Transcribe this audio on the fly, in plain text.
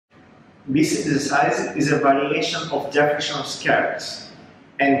This exercise is a variation of Jefferson Curls.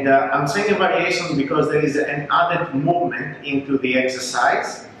 And I'm saying a variation because there is an added movement into the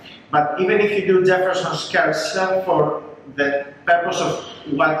exercise. But even if you do Jefferson Curls for the purpose of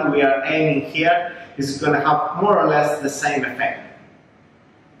what we are aiming here, is going to have more or less the same effect.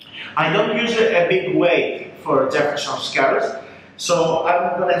 I don't use a big weight for Jefferson Curls, so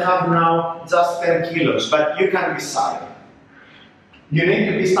I'm going to have now just 10 kilos, but you can decide. You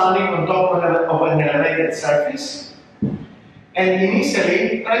need to be standing on top of an elevated surface, and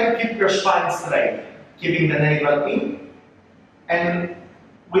initially try to keep your spine straight, keeping the navel in, and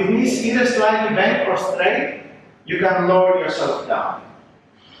with knees either slightly bent or straight, you can lower yourself down.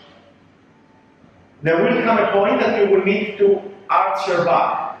 There will come a point that you will need to arch your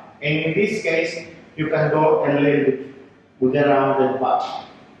back, and in this case, you can go a little bit with a rounded back.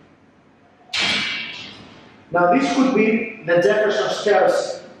 Now this could be the Jefferson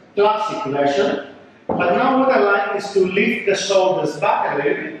Curls classic version, but now what I like is to lift the shoulders back a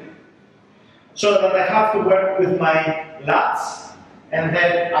little bit, so that I have to work with my lats, and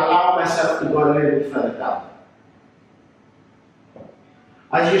then allow myself to go a little bit further down.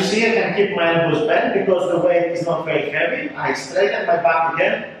 As you see, I can keep my elbows bent because the weight is not very heavy. I straighten my back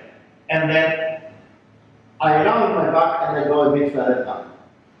again, and then I round my back and I go a bit further down.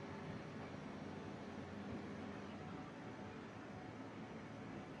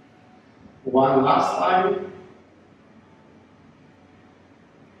 One last time.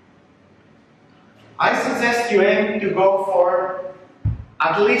 I suggest you aim to go for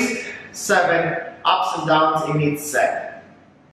at least 7 ups and downs in each set.